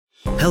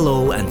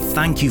Hello, and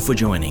thank you for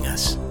joining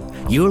us.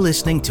 You're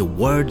listening to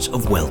Words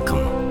of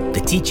Welcome, the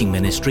teaching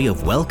ministry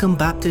of Welcome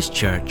Baptist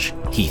Church,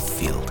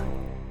 Heathfield.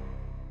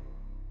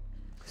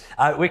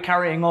 We're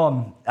carrying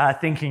on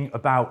thinking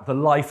about the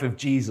life of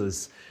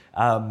Jesus.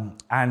 And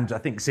I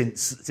think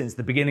since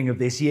the beginning of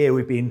this year,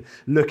 we've been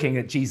looking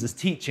at Jesus'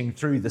 teaching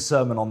through the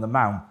Sermon on the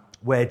Mount,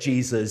 where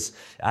Jesus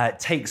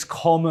takes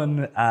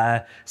common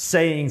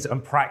sayings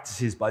and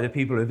practices by the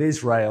people of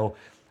Israel,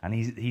 and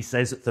he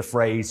says the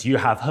phrase, "You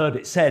have heard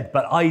it said,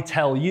 but I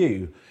tell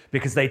you,"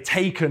 because they'd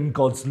taken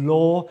God's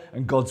law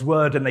and God's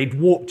word and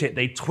they'd warped it,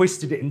 they'd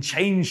twisted it and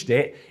changed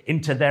it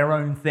into their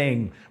own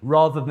thing,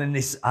 rather than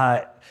this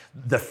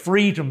the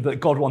freedom that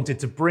God wanted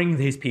to bring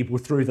his people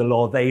through the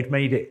law. They'd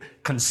made it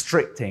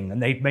constricting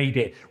and they'd made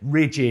it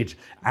rigid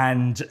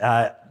and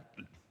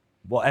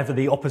whatever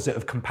the opposite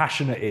of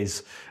compassionate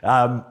is.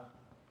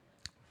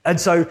 And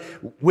so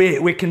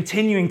we're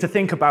continuing to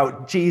think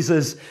about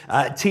Jesus'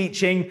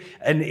 teaching.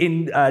 And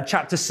in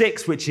chapter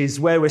 6, which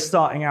is where we're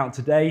starting out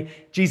today,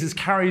 Jesus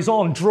carries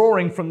on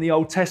drawing from the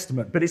Old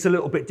Testament, but it's a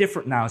little bit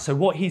different now. So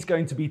what he's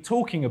going to be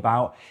talking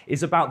about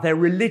is about their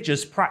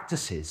religious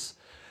practices,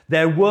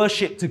 their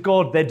worship to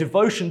God, their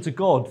devotion to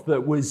God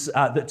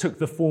that took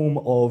the form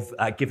of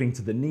giving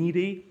to the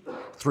needy,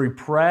 through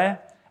prayer,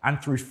 and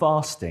through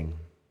fasting.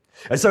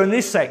 And so in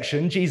this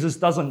section, Jesus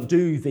doesn't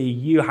do the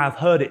 "you have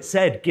heard it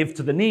said, give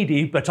to the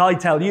needy, but I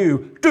tell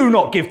you, do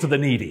not give to the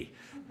needy."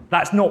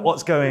 That's not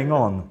what's going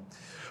on.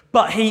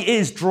 But he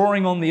is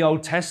drawing on the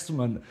Old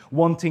Testament,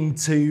 wanting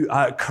to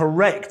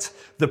correct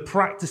the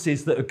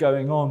practices that are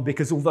going on,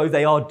 because although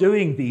they are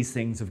doing these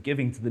things of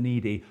giving to the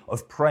needy,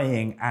 of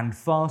praying and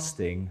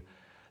fasting,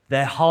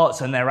 their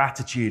hearts and their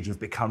attitudes have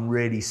become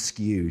really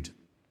skewed.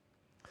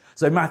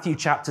 So Matthew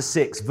chapter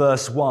 6,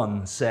 verse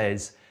 1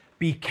 says,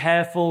 "Be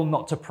careful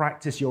not to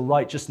practice your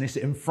righteousness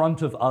in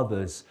front of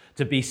others,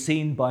 to be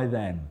seen by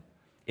them.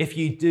 If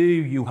you do,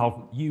 you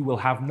will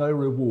have no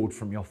reward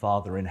from your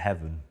Father in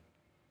heaven."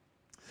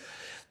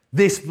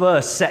 This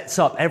verse sets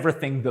up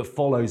everything that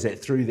follows it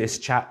through this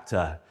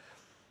chapter.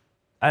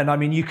 And I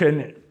mean,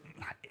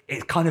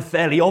 it's kind of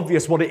fairly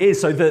obvious what it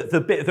is. So the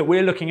bit that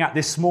we're looking at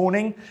this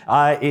morning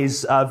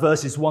is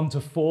verses 1 to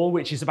 4,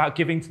 which is about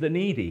giving to the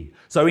needy.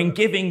 So in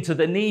giving to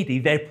the needy,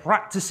 they're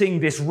practicing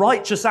this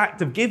righteous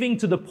act of giving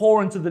to the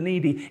poor and to the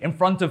needy in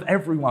front of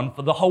everyone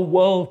for the whole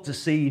world to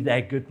see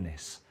their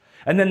goodness.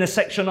 And then the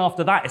section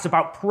after that is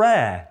about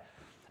prayer.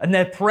 And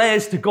their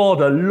prayers to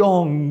God are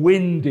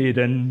long-winded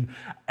and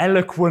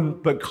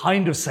eloquent, but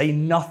kind of say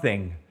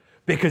nothing,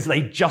 because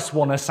they just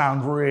want to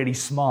sound really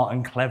smart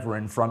and clever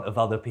in front of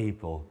other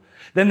people.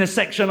 Then the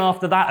section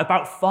after that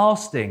about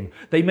fasting.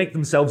 They make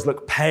themselves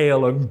look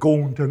pale and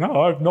gaunt and,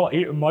 "Oh, I've not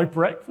eaten my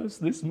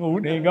breakfast this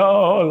morning.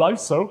 Oh,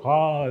 life's so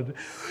hard."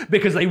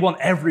 Because they want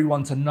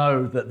everyone to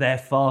know that they're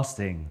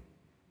fasting.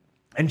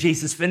 And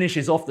Jesus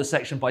finishes off the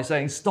section by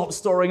saying, "Stop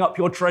storing up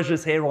your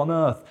treasures here on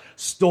earth.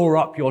 Store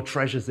up your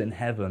treasures in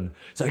heaven."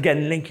 So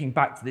again, linking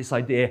back to this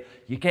idea,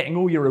 you're getting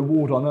all your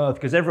reward on earth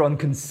because everyone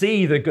can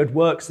see the good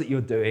works that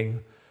you're doing,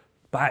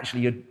 but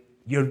actually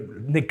you're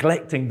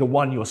neglecting the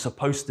one you're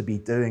supposed to be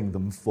doing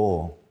them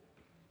for.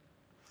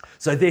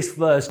 So this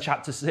verse,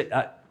 chapter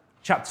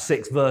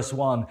 6, verse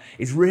 1,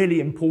 is really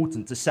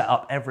important to set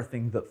up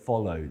everything that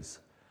follows.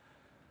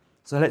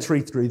 So let's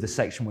read through the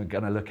section we're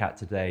going to look at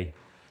today.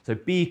 So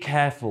be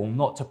careful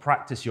not to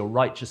practice your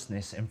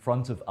righteousness in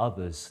front of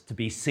others, to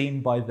be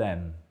seen by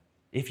them.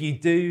 If you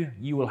do,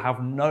 you will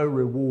have no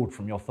reward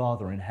from your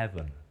Father in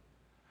heaven.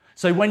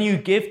 So when you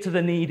give to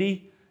the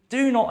needy,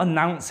 do not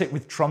announce it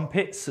with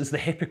trumpets, as the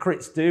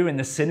hypocrites do in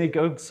the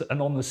synagogues and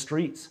on the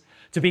streets,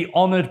 to be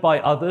honored by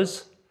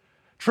others.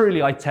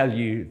 Truly, I tell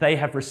you, they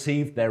have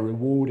received their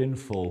reward in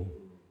full.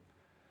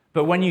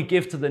 But when you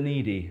give to the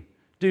needy,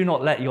 do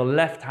not let your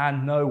left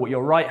hand know what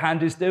your right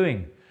hand is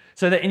doing,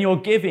 so that your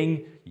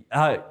giving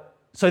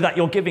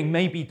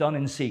may be done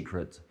in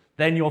secret.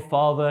 Then your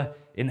Father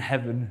in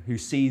heaven, who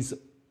sees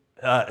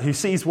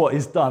what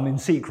is done in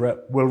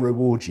secret, will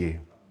reward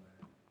you.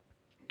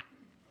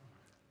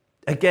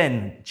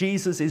 Again,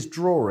 Jesus is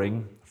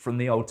drawing from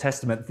the Old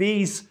Testament.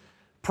 These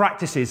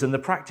practices and the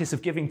practice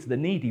of giving to the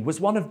needy was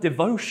one of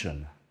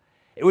devotion.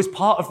 It was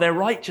part of their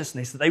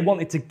righteousness that they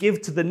wanted to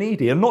give to the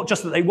needy. And not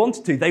just that they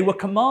wanted to, they were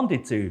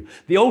commanded to.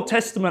 The Old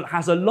Testament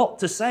has a lot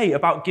to say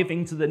about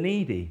giving to the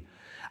needy.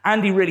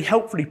 Andy really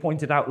helpfully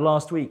pointed out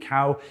last week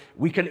how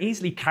we can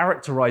easily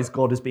characterize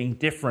God as being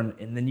different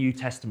in the New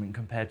Testament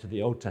compared to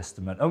the Old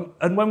Testament.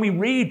 And when we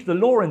read the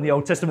law in the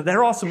Old Testament,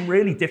 there are some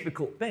really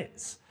difficult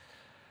bits.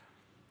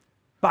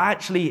 But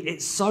actually,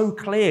 it's so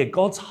clear.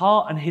 God's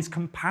heart and his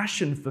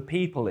compassion for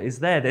people is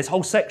there. There's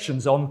whole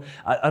sections on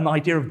an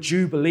idea of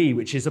Jubilee,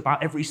 which is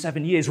about every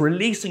 7 years,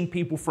 releasing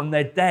people from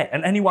their debt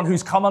and anyone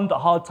who's come under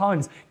hard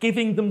times,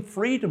 giving them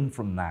freedom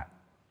from that.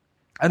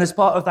 And as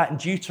part of that, in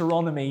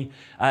Deuteronomy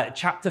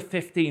chapter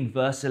 15,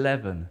 verse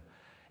 11,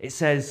 it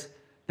says,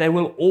 "There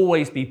will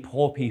always be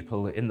poor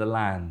people in the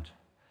land.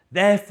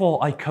 Therefore,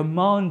 I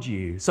command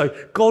you." So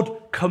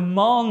God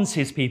commands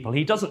his people.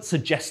 He doesn't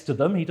suggest to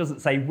them. He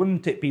doesn't say,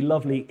 "Wouldn't it be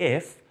lovely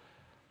if?"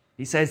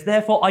 He says,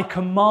 therefore I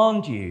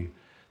command you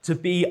to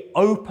be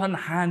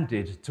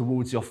open-handed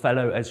towards your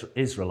fellow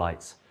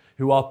Israelites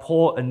who are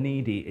poor and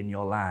needy in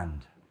your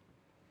land.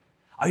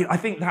 I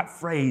think that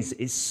phrase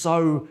is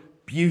so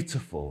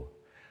beautiful.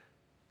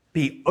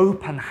 Be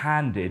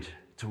open-handed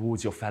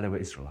towards your fellow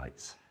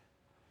Israelites.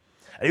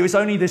 And it was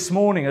only this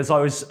morning as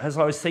I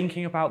was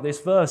thinking about this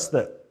verse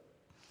that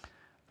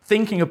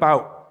thinking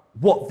about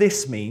what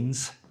this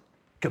means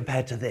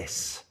compared to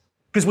this.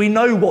 Because we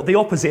know what the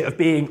opposite of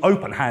being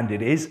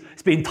open-handed is.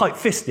 It's being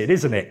tight-fisted,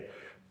 isn't it?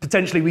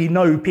 Potentially we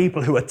know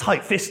people who are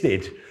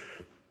tight-fisted.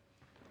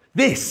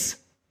 This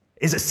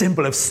is a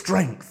symbol of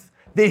strength.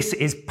 This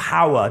is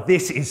power.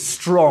 This is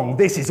strong.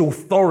 This is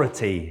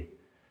authority.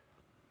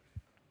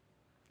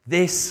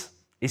 This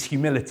is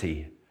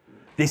humility.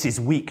 This is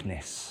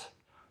weakness.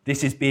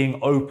 This is being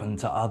open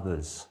to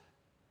others.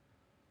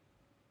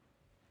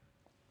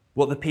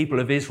 What the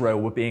people of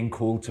Israel were being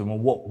called to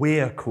and what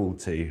we're called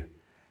to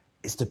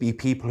is to be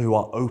people who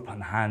are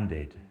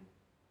open-handed.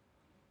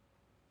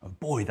 And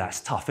boy, that's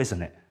tough, isn't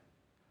it?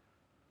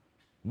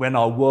 When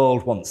our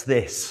world wants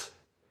this,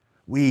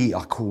 we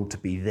are called to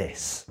be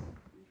this.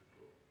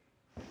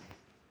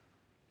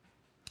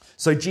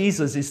 So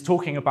Jesus is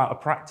talking about a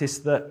practice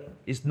that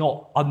is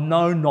not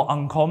unknown, not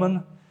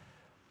uncommon,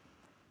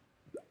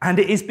 and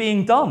it is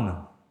being done.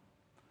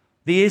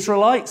 The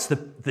Israelites,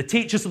 the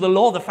teachers of the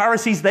law, the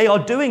Pharisees, they are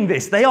doing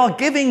this. They are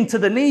giving to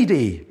the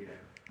needy.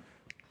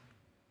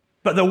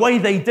 But the way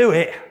they do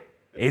it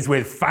is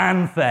with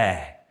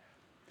fanfare.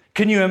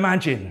 Can you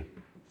imagine?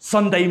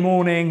 Sunday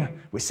morning,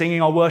 we're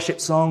singing our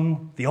worship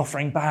song. The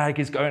offering bag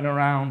is going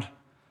around.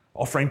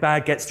 Offering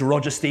bag gets to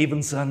Roger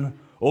Stevenson.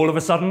 All of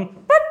a sudden,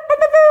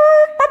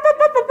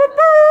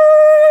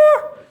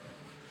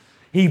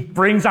 he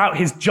brings out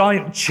his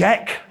giant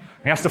check.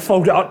 He has to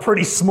fold it up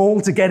pretty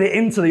small to get it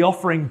into the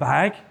offering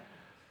bag.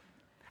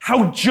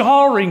 How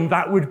jarring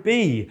that would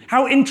be.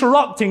 How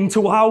interrupting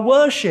to our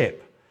worship.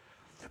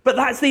 But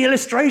that's the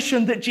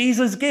illustration that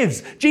Jesus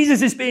gives.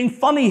 Jesus is being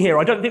funny here.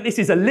 I don't think this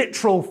is a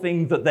literal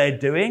thing that they're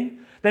doing.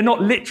 They're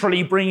not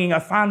literally bringing a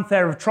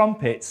fanfare of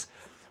trumpets.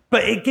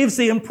 But it gives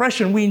the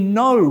impression we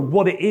know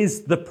what it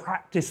is, the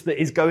practice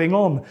that is going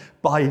on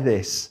by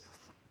this.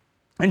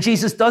 And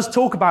Jesus does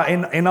talk about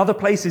in other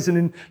places, and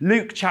in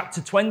Luke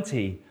chapter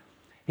 20,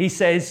 he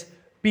says,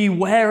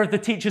 beware of the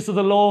teachers of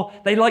the law.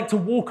 They like to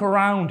walk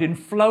around in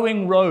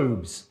flowing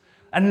robes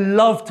and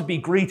love to be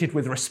greeted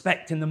with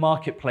respect in the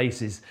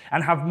marketplaces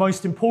and have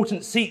most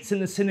important seats in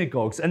the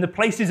synagogues and the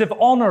places of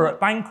honor at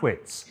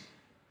banquets.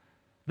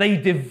 They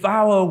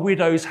devour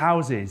widows'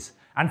 houses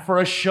and for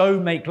a show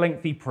make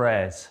lengthy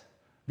prayers.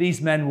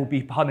 These men will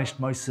be punished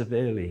most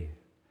severely.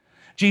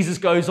 Jesus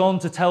goes on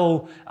to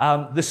tell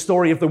the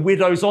story of the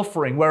widow's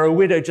offering, where a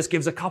widow just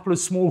gives a couple of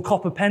small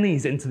copper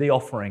pennies into the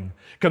offering,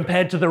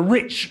 compared to the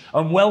rich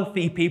and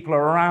wealthy people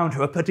around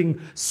who are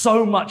putting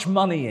so much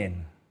money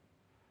in.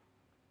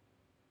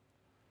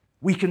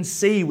 We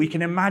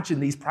can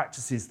imagine these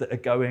practices that are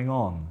going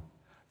on,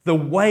 the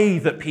way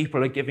that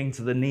people are giving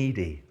to the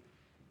needy.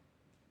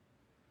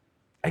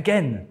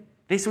 Again,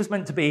 this was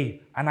meant to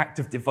be an act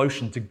of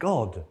devotion to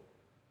God.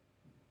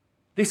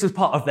 This was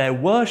part of their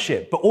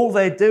worship, but all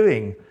they're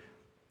doing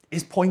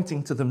is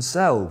pointing to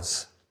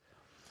themselves.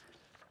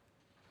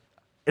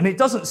 And it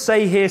doesn't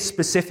say here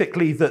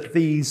specifically that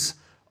these,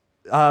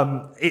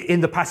 in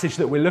the passage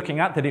that we're looking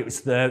at, that it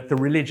was the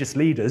religious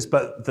leaders,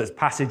 but the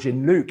passage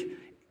in Luke,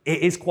 it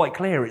is quite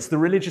clear. It's the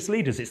religious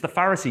leaders, it's the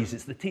Pharisees,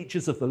 it's the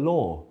teachers of the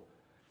law.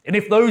 And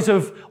if those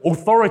of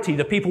authority,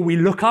 the people we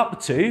look up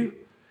to,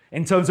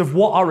 in terms of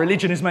what our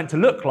religion is meant to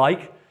look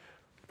like,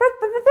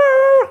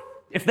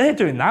 if they're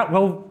doing that,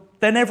 well,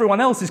 then everyone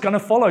else is going to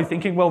follow,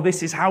 thinking, well,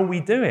 this is how we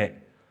do it.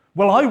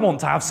 Well, I want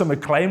to have some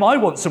acclaim. I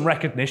want some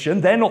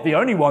recognition. They're not the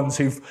only ones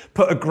who've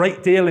put a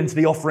great deal into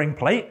the offering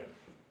plate.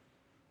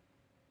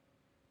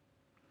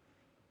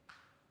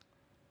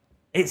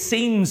 It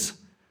seems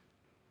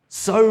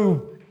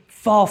so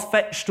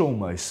far-fetched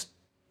almost,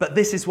 but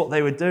this is what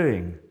they were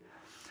doing.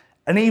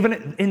 And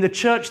even in the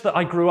church that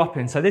I grew up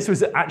in, so this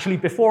was actually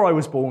before I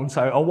was born,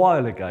 so a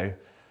while ago,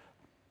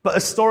 but a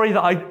story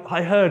that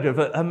I heard of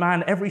a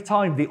man, every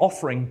time the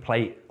offering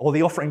plate or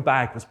the offering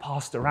bag was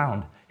passed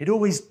around, he'd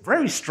always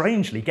very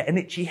strangely get an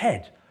itchy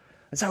head.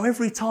 And so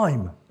every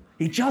time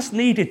he just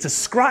needed to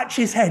scratch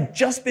his head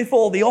just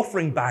before the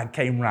offering bag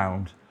came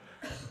round.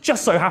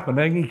 Just so happened,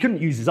 and he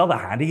couldn't use his other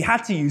hand, he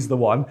had to use the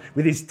one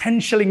with his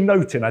 10-shilling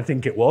note in, I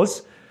think it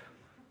was.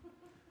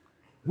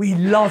 We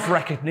love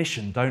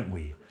recognition, don't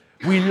we?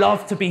 We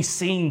love to be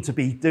seen to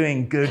be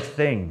doing good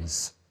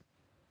things.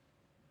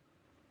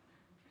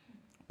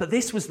 But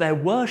this was their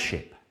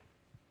worship.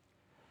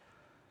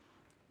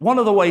 One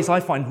of the ways I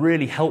find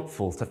really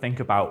helpful to think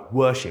about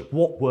worship,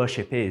 what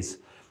worship is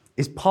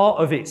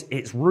part of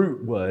its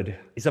root word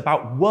is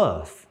about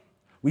worth.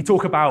 We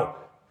talk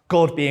about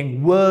God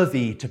being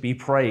worthy to be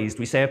praised.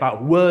 We say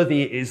about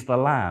worthy is the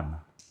Lamb.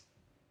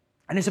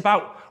 And it's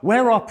about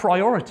where our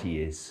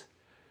priority is.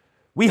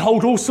 We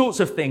hold all sorts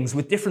of things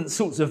with different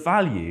sorts of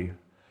value,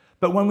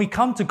 But when we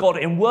come to God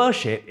in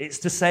worship, it's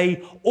to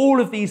say all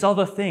of these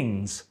other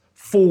things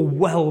fall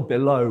well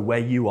below where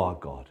you are,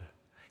 God.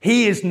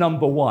 He is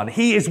number one.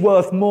 He is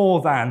worth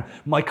more than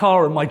my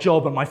car and my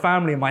job and my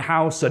family and my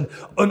house and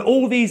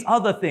all these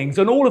other things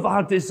and all of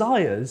our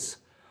desires.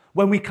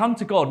 When we come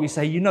to God, we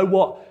say, you know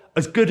what?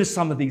 As good as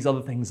some of these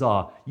other things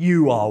are,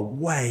 you are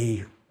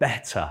way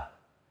better.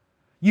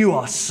 You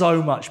are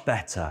so much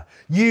better.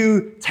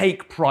 You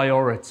take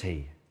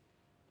priority.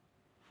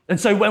 And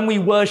so when we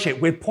worship,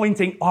 we're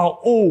pointing our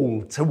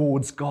all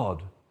towards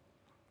God.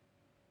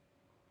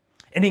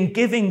 And in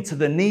giving to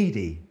the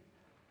needy,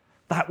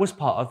 that was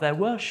part of their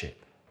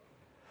worship.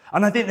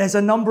 And I think there's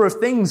a number of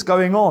things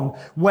going on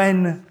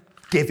when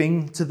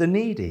giving to the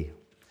needy.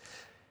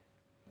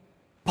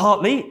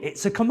 Partly,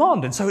 it's a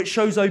command, and so it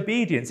shows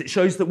obedience. It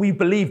shows that we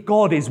believe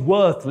God is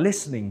worth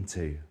listening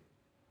to.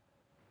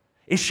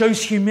 It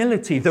shows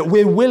humility, that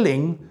we're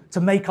willing to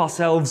make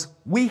ourselves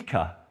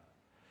weaker.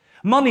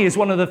 Money is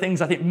one of the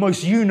things I think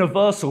most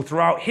universal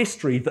throughout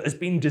history that has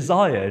been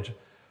desired.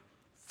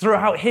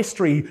 Throughout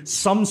history,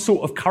 some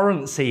sort of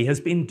currency has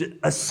been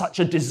such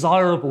a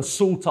desirable,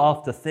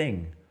 sought-after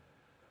thing.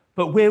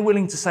 But we're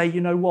willing to say, you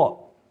know what?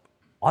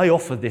 I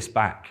offer this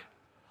back.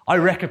 I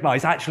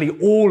recognize actually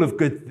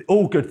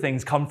all good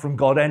things come from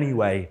God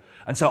anyway.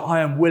 And so I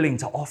am willing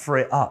to offer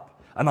it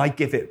up and I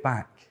give it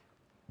back.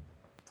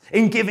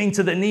 In giving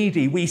to the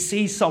needy, we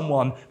see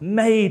someone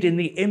made in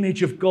the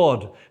image of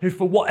God who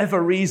for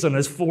whatever reason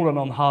has fallen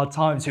on hard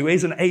times, who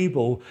isn't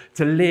able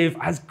to live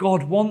as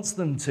God wants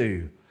them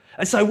to.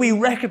 And so we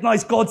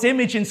recognize God's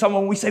image in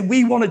someone. We say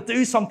we want to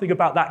do something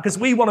about that because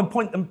we want to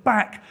point them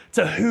back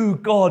to who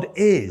God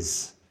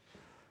is.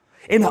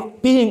 In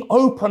being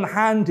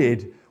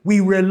open-handed, we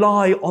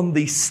rely on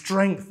the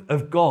strength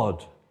of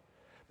God.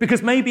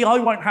 Because maybe I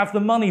won't have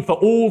the money for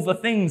all the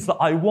things that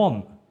I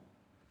want.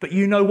 But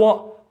you know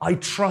what? I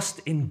trust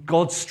in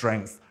God's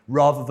strength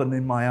rather than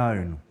in my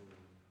own.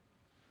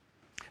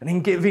 And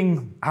in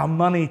giving our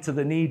money to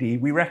the needy,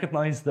 we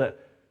recognize that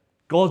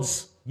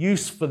God's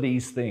use for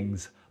these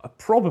things are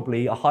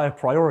probably a higher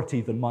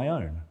priority than my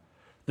own,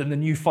 than the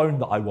new phone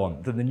that I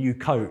want, than the new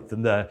coat,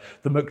 than the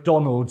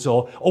McDonald's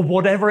or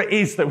whatever it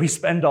is that we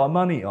spend our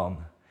money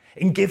on.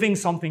 In giving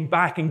something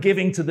back and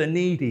giving to the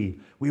needy,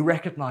 we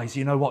recognize,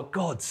 you know what,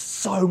 God's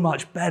so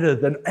much better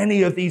than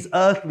any of these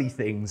earthly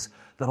things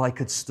that I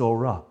could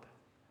store up.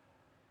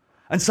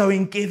 And so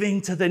in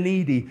giving to the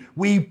needy,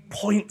 we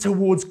point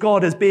towards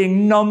God as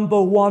being number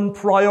one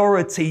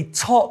priority,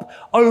 top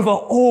over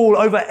all,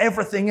 over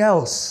everything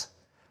else.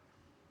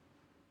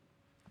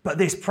 But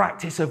this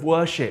practice of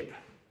worship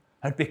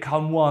had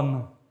become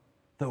one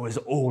that was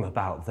all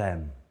about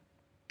them.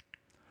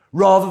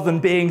 Rather than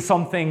being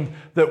something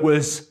that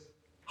was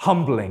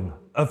humbling,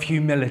 of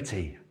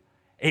humility,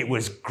 it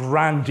was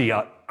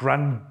grandiizing.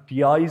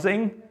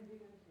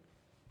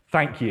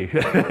 Thank you.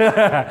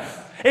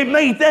 It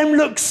made them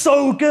look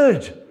so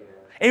good.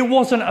 It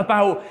wasn't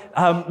about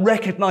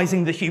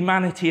recognizing the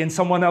humanity in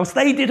someone else.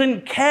 They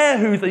didn't care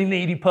who the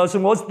needy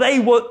person was. They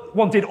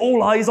wanted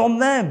all eyes on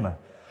them.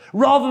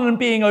 Rather than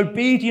being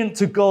obedient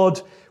to God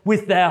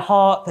with their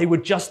heart, they were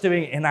just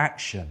doing it in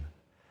action.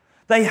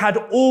 They had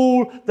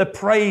all the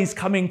praise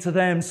coming to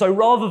them. So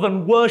rather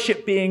than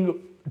worship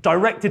being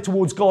directed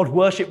towards God,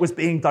 worship was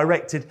being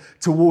directed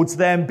towards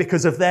them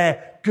because of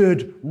their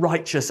good,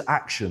 righteous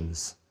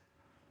actions.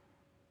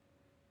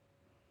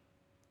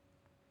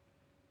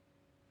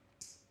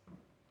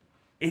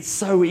 It's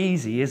so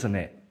easy, isn't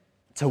it,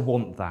 to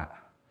want that.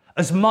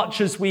 As much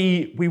as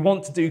we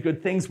want to do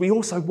good things, we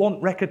also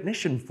want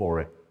recognition for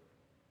it.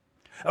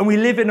 And we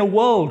live in a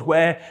world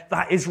where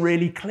that is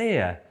really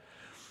clear.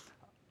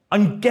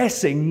 I'm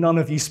guessing none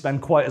of you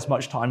spend quite as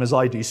much time as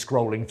I do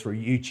scrolling through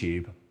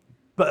YouTube.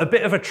 But a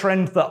bit of a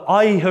trend that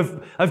I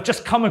have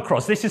just come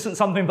across, this isn't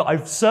something that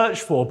I've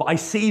searched for, but I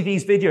see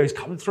these videos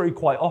come through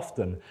quite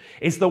often,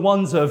 is the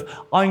ones of,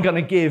 I'm going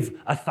to give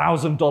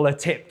 $1,000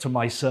 tip to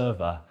my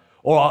server.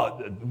 Or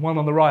one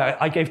on the right,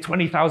 I gave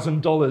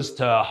 $20,000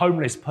 to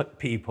homeless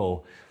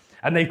people.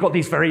 And they've got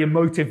these very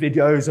emotive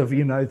videos of,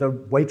 the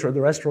waiter at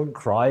the restaurant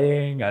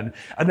crying. And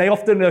they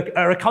often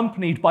are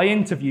accompanied by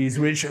interviews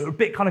which are a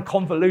bit kind of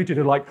convoluted.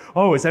 Like,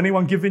 oh, has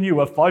anyone given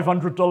you a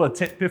 $500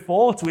 tip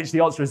before? To which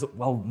the answer is,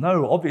 well,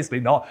 no, obviously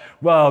not.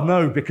 Well,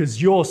 no,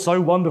 because you're so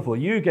wonderful.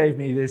 You gave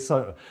me this.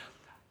 So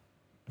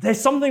there's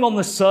something on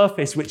the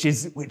surface which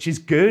is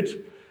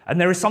good. And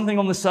there is something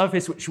on the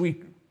surface which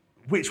we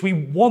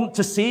want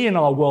to see in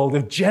our world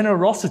of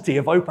generosity,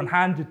 of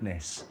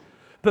open-handedness.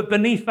 But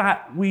beneath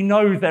that, we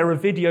know there are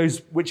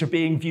videos which are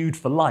being viewed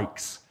for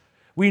likes.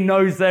 We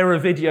know there are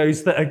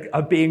videos that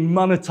are being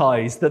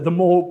monetized, that the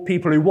more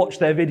people who watch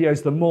their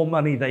videos, the more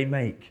money they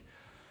make.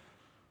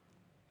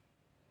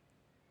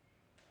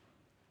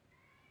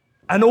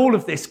 And all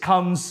of this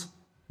comes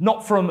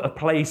not from a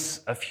place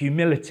of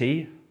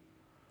humility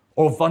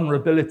or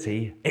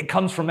vulnerability. It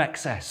comes from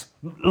excess,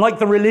 like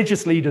the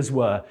religious leaders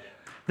were.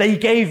 They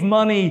gave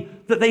money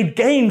that they'd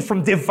gained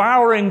from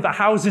devouring the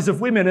houses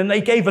of women, and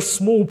they gave a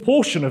small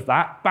portion of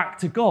that back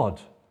to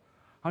God.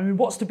 I mean,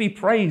 what's to be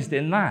praised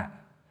in that?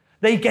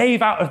 They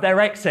gave out of their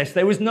excess.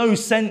 There was no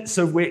sense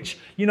of which,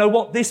 you know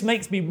what, this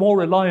makes me more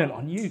reliant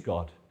on you,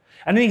 God.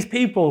 And these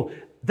people,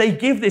 they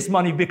give this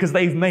money because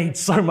they've made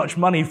so much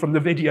money from the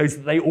videos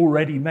that they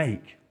already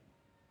make.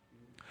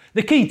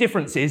 The key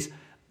difference is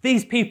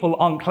these people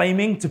aren't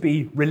claiming to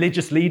be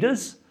religious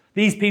leaders.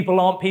 These people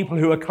aren't people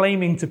who are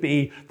claiming to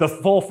be the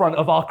forefront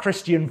of our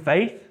Christian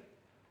faith,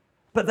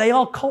 but they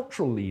are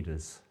cultural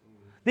leaders.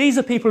 These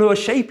are people who are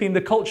shaping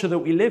the culture that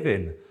we live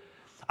in.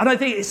 And I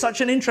think it's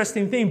such an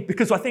interesting thing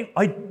because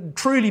I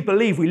truly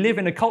believe we live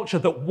in a culture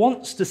that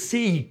wants to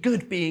see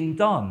good being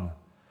done.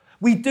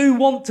 We do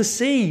want to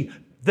see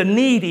the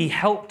needy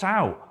helped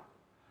out,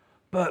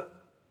 but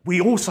we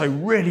also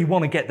really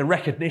want to get the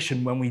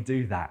recognition when we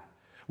do that.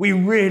 We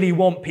really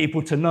want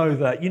people to know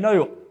that, you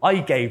know, I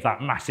gave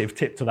that massive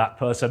tip to that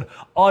person.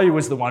 I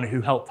was the one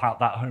who helped out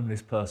that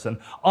homeless person.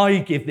 I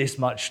give this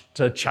much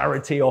to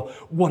charity or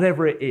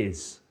whatever it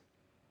is.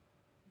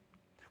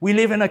 We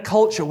live in a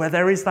culture where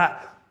there is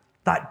that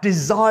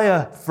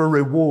desire for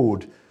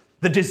reward,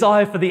 the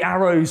desire for the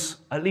arrows,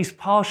 at least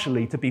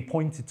partially, to be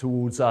pointed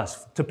towards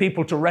us, to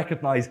people to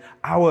recognize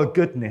our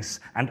goodness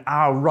and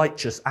our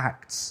righteous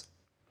acts.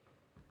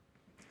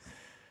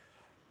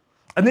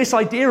 And this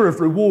idea of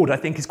reward, I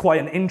think, is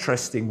quite an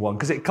interesting one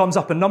because it comes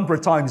up a number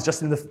of times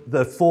just in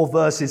the 4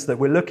 verses that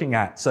we're looking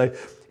at. So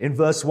in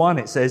verse 1,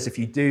 it says, if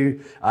you do,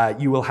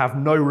 you will have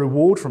no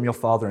reward from your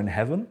Father in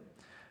heaven.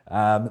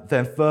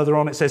 Then further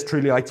on, it says,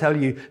 truly, I tell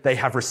you, they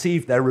have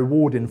received their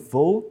reward in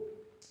full.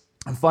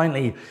 And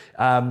finally,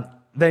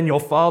 then your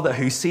Father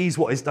who sees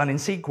what is done in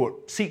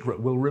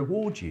secret will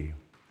reward you.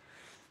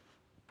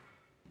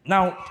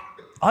 Now,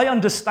 I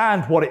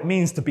understand what it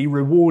means to be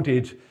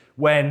rewarded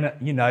when,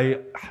 you know,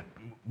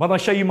 when I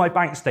show you my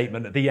bank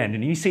statement at the end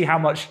and you see how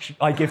much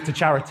I give to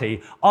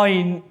charity,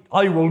 I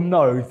will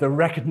know the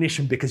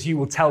recognition because you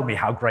will tell me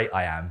how great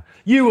I am.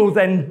 You will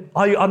then,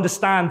 I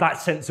understand that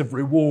sense of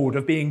reward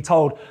of being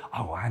told,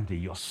 oh, Andy,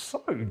 you're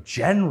so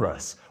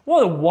generous.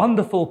 What a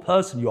wonderful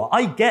person you are.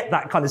 I get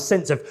that kind of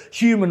sense of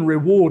human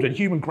reward and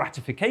human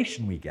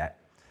gratification we get.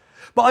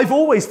 But I've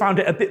always found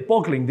it a bit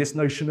boggling, this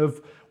notion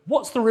of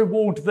what's the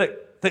reward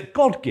that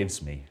God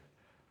gives me?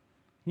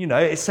 You know,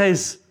 it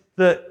says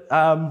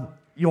that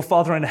your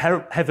Father in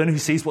heaven who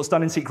sees what's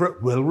done in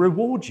secret will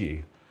reward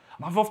you.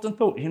 And I've often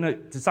thought, you know,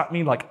 does that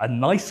mean like a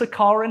nicer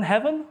car in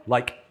heaven?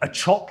 Like a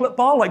chocolate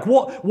bar? Like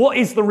what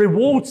is the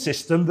reward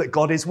system that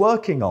God is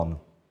working on?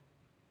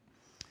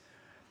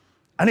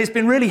 And it's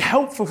been really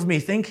helpful for me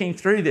thinking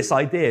through this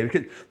idea.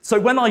 So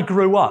when I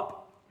grew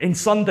up in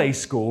Sunday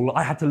school,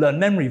 I had to learn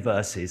memory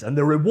verses. And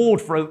the reward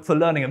for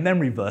learning a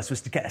memory verse was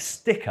to get a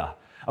sticker.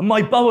 And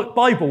my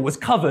Bible was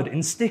covered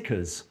in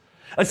stickers.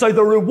 And so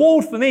the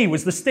reward for me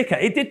was the sticker.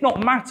 It did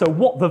not matter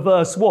what the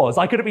verse was.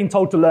 I could have been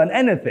told to learn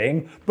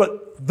anything,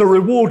 but the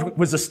reward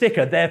was a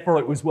sticker, therefore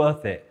it was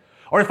worth it.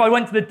 Or if I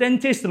went to the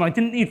dentist and I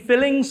didn't need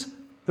fillings,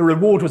 the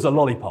reward was a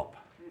lollipop.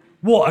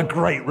 What a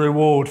great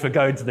reward for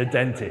going to the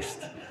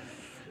dentist.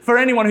 For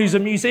anyone who's a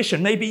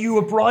musician, maybe you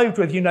were bribed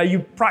with, you know,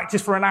 you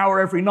practice for an hour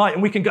every night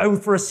and we can go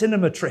for a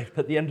cinema trip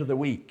at the end of the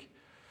week.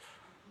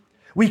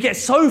 We get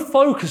so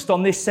focused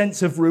on this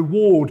sense of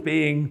reward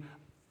being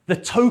the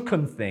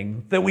token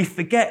thing that we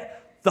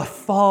forget the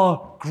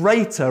far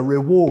greater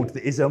reward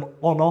that is on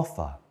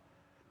offer.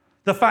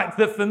 The fact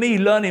that for me,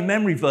 learning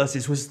memory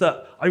verses was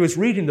that I was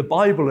reading the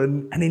Bible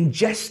and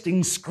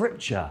ingesting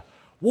scripture.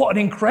 What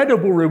an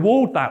incredible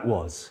reward that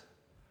was.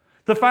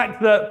 The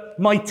fact that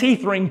my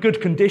teeth are in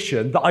good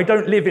condition, that I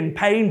don't live in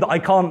pain, that I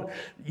can't,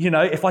 you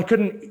know, if I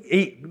couldn't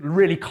eat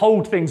really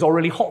cold things or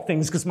really hot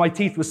things because my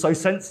teeth were so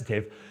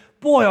sensitive,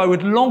 boy, I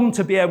would long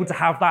to be able to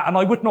have that and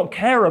I would not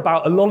care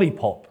about a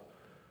lollipop.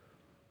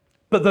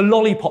 But the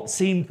lollipop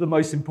seemed the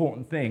most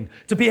important thing.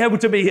 To be able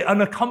to be an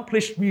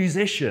accomplished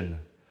musician,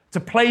 to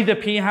play the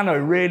piano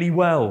really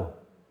well.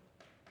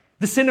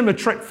 The cinema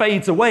trip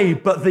fades away,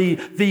 but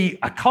the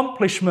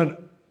accomplishment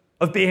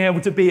of being able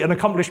to be an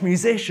accomplished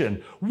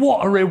musician,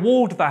 what a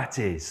reward that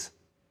is.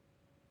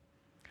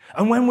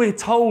 And when we're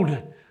told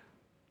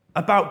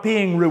about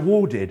being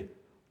rewarded,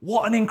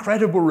 what an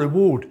incredible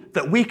reward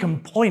that we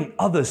can point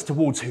others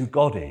towards who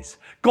God is.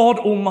 God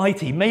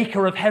Almighty,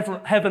 maker of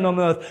heaven and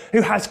earth,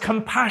 who has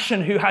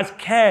compassion, who has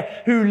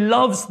care, who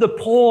loves the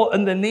poor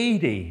and the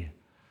needy.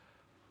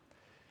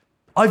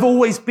 I've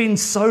always been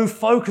so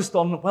focused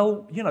on,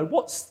 well, you know,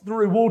 what's the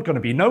reward going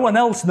to be? No one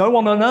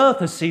on earth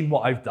has seen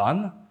what I've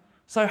done.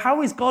 So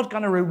how is God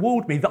going to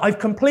reward me? That I've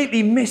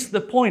completely missed the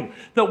point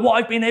that what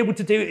I've been able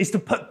to do is to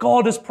put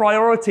God as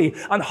priority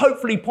and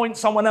hopefully point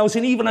someone else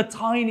in even a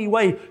tiny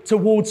way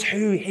towards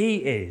who he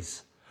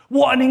is.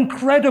 What an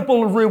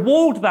incredible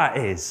reward that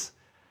is.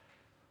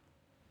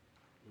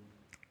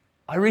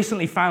 I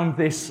recently found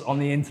this on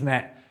the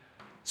internet.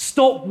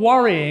 Stop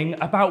worrying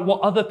about what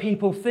other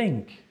people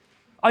think.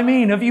 I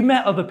mean, have you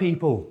met other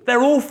people?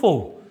 They're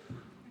awful.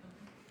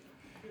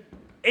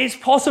 It's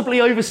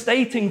possibly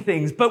overstating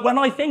things, but when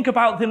I think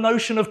about the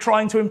notion of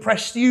trying to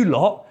impress you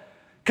lot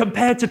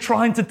compared to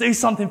trying to do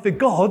something for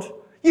God,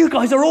 you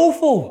guys are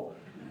awful.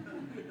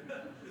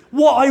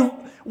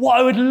 What what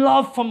I would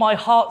love for my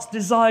heart's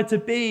desire to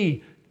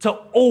be, to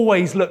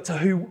always look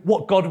to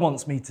what God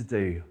wants me to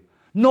do,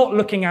 not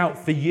looking out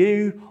for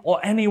you or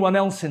anyone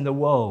else in the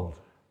world.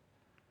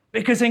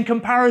 Because in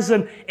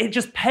comparison, it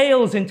just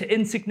pales into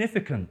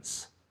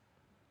insignificance.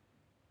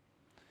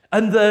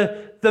 And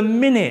the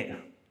minute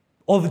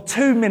or the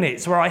 2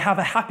 minutes where I have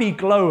a happy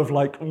glow of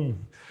like,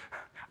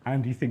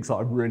 Andy thinks that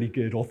I'm really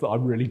good or that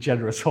I'm really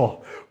generous,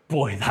 oh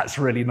boy, that's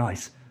really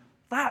nice.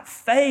 That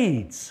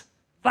fades,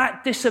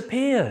 that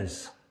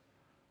disappears.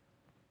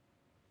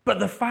 But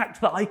the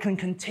fact that I can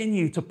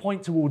continue to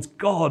point towards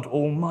God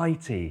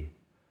Almighty,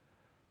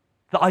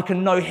 that I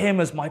can know Him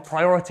as my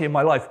priority in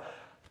my life,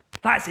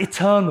 that's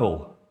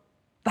eternal.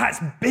 That's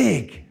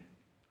big.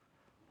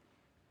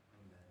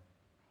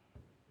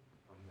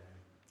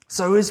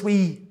 So as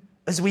we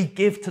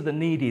give to the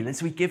needy,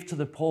 as we give to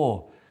the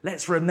poor,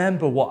 let's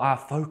remember what our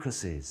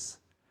focus is.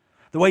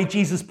 The way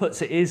Jesus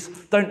puts it is,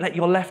 don't let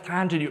your left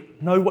hand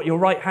know what your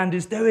right hand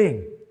is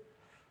doing.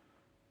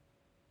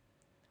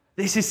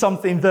 This is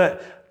something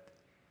that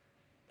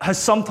has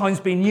sometimes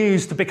been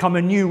used to become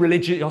a new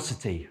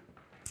religiosity.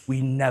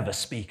 We never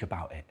speak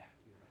about it.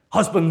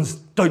 Husbands,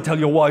 don't tell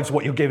your wives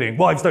what you're giving.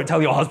 Wives, don't tell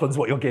your husbands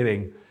what you're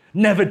giving.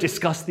 Never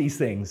discuss these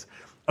things.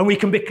 And we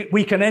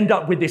can end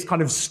up with this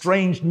kind of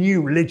strange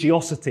new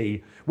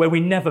religiosity where we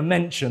never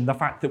mention the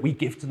fact that we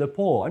give to the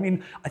poor. I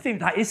mean, I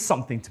think that is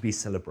something to be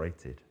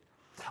celebrated.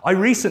 I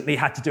recently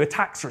had to do a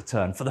tax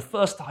return for the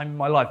first time in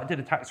my life. I did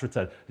a tax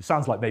return. It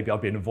sounds like maybe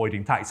I've been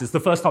avoiding taxes. It's the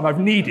first time I've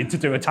needed to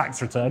do a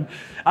tax return.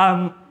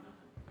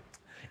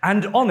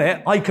 And on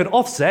it, I could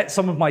offset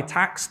some of my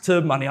tax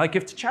to money I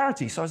give to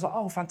charity. So I was like,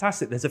 oh,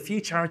 fantastic. There's a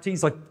few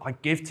charities I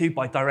give to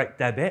by direct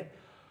debit.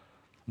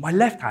 My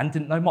left hand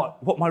didn't know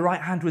what my right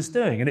hand was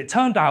doing. And it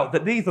turned out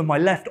that neither my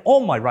left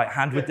or my right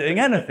hand were doing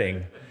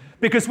anything.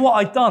 Because what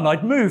I'd done,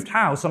 I'd moved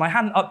house and I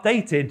hadn't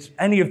updated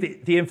any of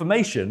the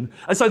information.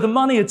 And so the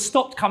money had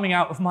stopped coming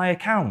out of my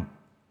account.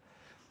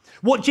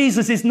 What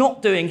Jesus is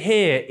not doing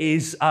here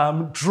is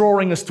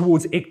drawing us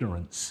towards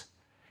ignorance.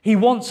 He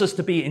wants us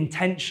to be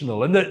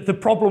intentional. And the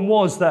problem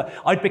was that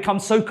I'd become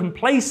so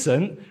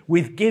complacent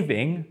with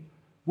giving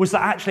was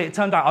that actually it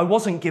turned out I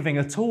wasn't giving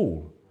at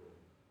all.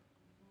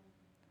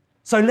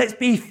 So let's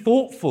be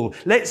thoughtful.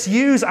 Let's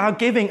use our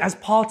giving as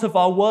part of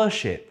our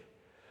worship.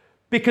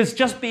 Because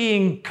just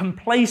being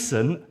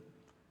complacent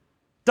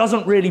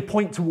doesn't really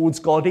point towards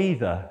God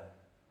either.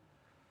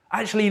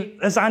 Actually,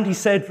 as Andy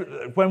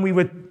said when we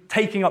were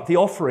taking up the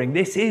offering,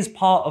 this is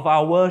part of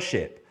our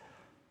worship.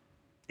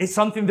 It's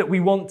something that we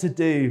want to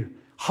do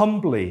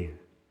humbly,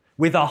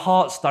 with our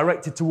hearts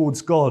directed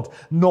towards God,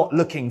 not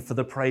looking for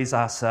the praise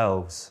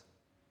ourselves.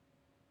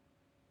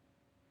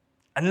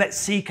 And let's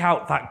seek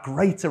out that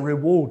greater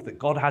reward that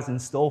God has in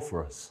store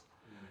for us.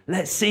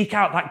 Let's seek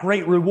out that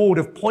great reward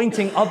of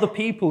pointing other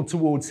people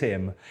towards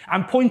Him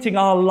and pointing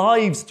our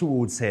lives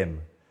towards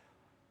Him.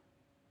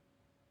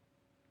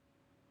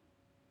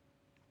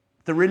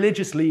 The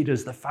religious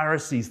leaders, the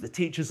Pharisees, the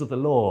teachers of the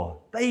law,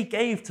 they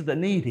gave to the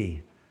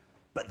needy,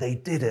 but they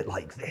did it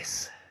like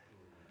this.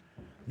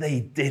 They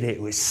did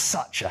it with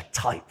such a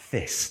tight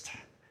fist.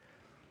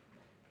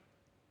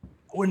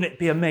 Wouldn't it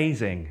be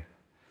amazing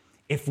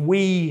if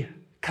we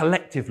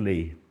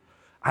collectively,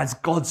 as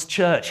God's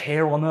church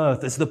here on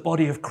earth, as the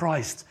body of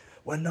Christ,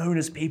 were known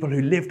as people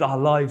who lived our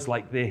lives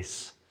like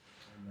this,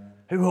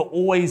 who were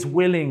always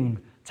willing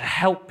to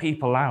help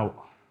people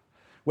out,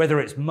 whether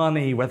it's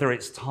money, whether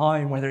it's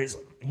time, whether it's,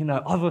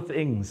 other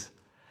things.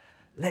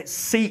 Let's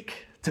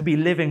seek to be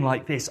living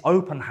like this,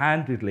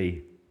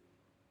 open-handedly,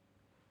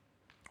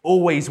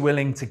 always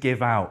willing to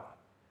give out.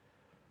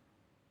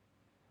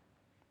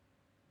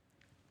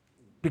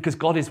 Because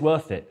God is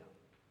worth it.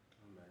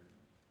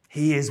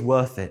 He is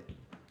worth it.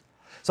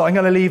 So I'm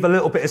going to leave a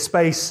little bit of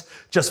space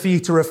just for you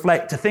to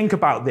reflect, to think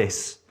about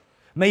this.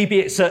 Maybe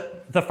it's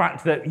the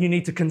fact that you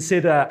need to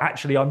consider,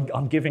 actually,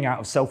 I'm giving out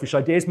of selfish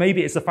ideas.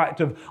 Maybe it's the fact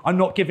of I'm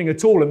not giving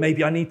at all and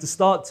maybe I need to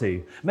start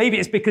to. Maybe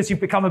it's because you've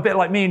become a bit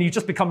like me and you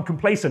just become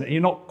complacent and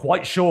you're not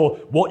quite sure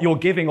what you're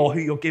giving or who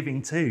you're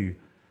giving to.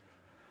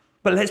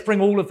 But let's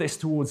bring all of this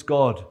towards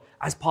God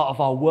as part of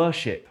our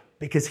worship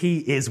because He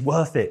is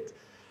worth it.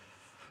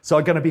 So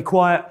I'm going to be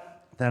quiet,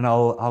 then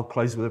I'll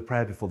close with a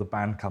prayer before the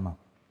band come up.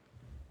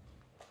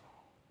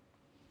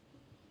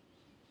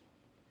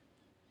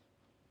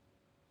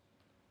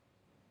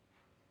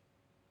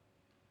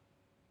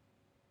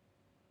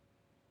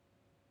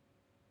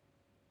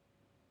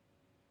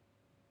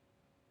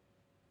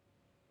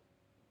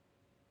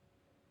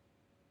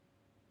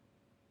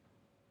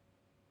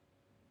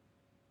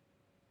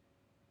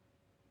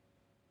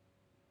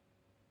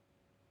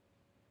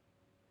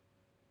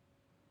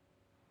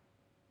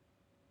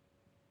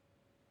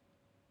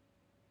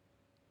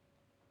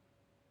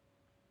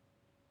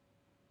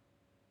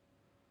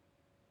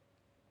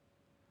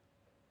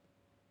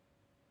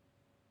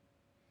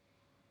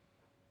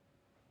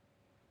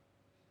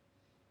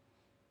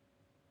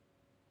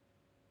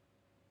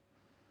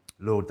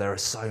 Lord, there are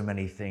so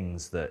many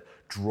things that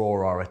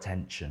draw our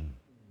attention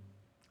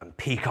and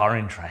pique our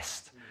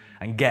interest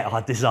and get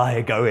our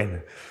desire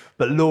going.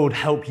 But Lord,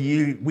 help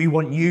you. We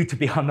want you to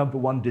be our number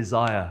one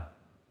desire.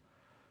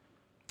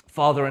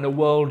 Father, in a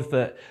world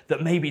that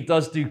maybe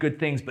does do good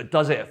things, but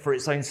does it for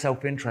its own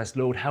self-interest,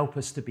 Lord, help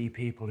us to be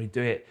people who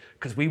do it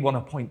because we want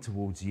to point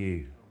towards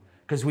you,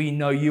 because we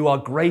know you are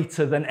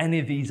greater than any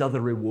of these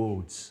other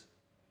rewards.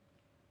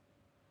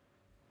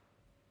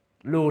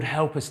 Lord,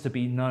 help us to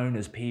be known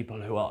as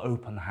people who are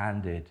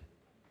open-handed,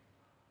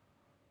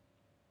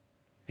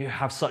 who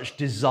have such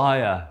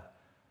desire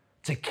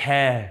to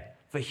care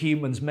for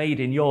humans made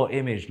in your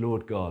image,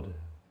 Lord God.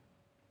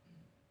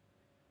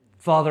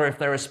 Father, if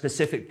there are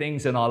specific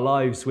things in our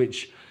lives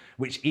which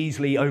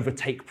easily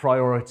overtake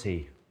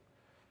priority,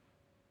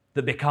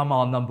 that become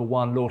our number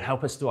one, Lord,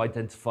 help us to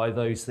identify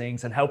those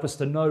things and help us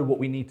to know what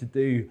we need to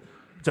do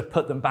to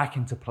put them back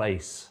into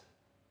place.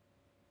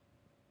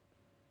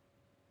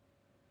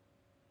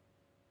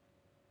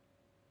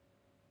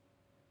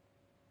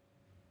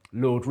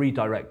 Lord,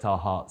 redirect our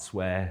hearts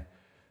where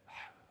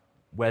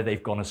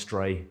they've gone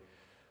astray,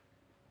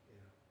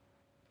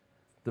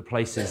 the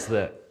places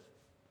that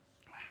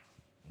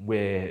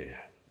we're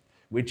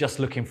just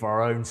looking for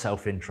our own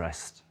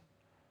self-interest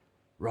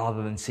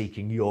rather than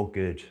seeking your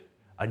good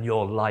and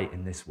your light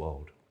in this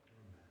world.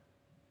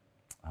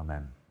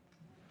 Amen.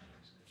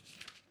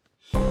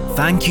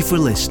 Thank you for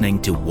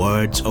listening to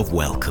Words of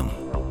Welcome.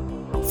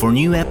 For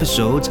new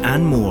episodes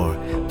and more,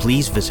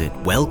 please visit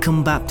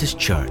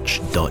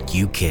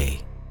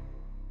welcomebaptistchurch.uk.